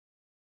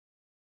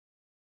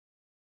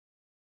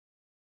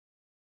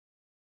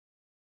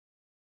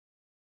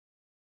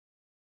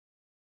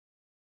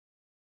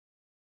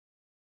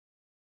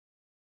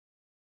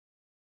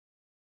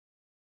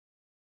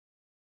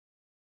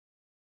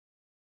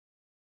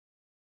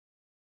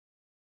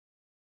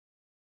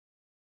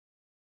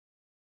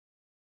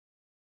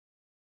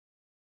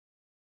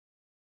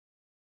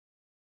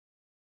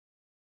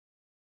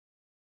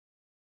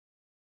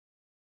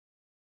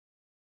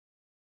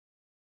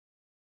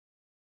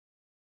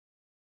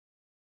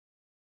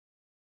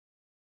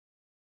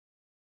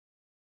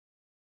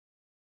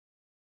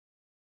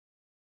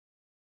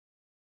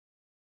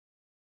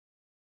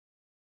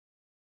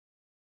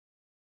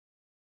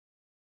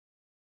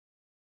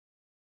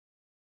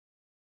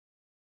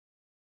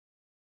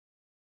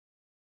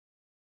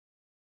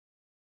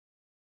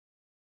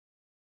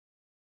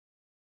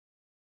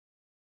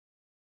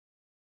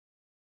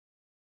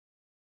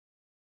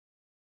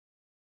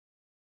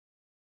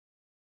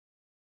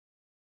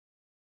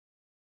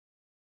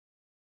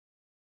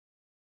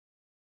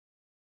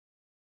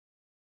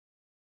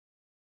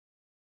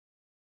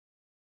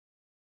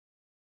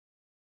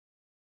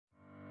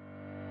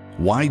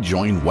Why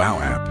join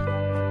Wowapp?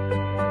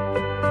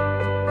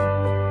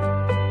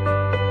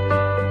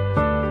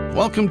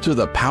 Welcome to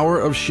the power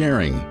of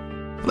sharing.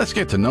 Let's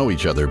get to know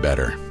each other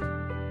better.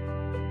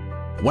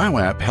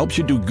 Wowapp helps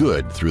you do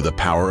good through the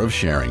power of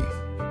sharing.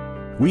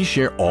 We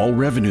share all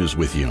revenues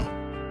with you.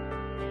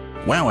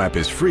 Wowapp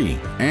is free,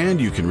 and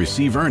you can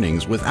receive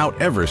earnings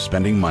without ever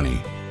spending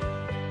money.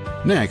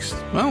 Next,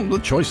 well, the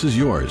choice is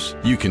yours.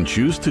 You can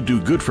choose to do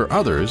good for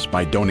others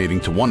by donating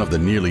to one of the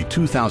nearly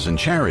 2,000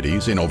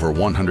 charities in over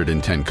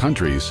 110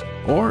 countries,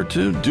 or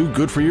to do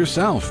good for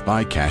yourself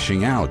by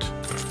cashing out.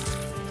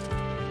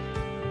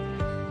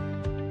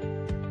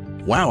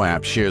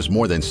 Wowapp shares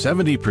more than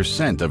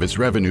 70% of its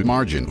revenue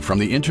margin from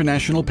the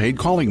international paid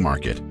calling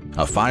market,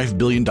 a $5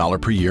 billion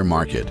per year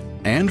market,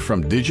 and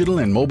from digital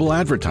and mobile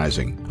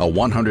advertising, a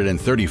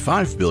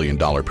 $135 billion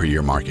per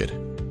year market.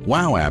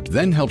 Wowapp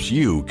then helps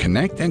you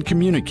connect and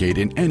communicate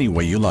in any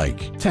way you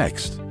like: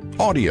 text,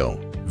 audio,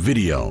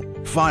 video,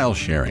 file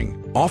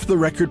sharing,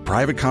 off-the-record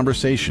private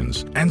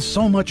conversations, and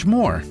so much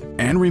more.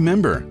 And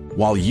remember,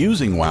 while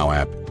using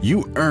Wowapp,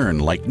 you earn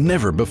like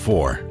never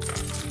before.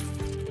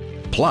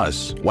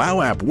 Plus,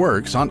 Wowapp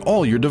works on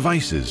all your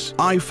devices: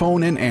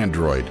 iPhone and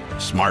Android,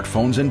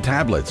 smartphones and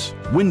tablets,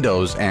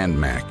 Windows and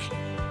Mac.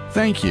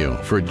 Thank you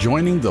for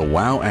joining the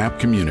Wowapp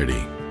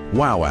community.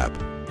 Wowapp,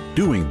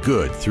 doing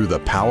good through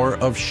the power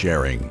of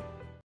sharing.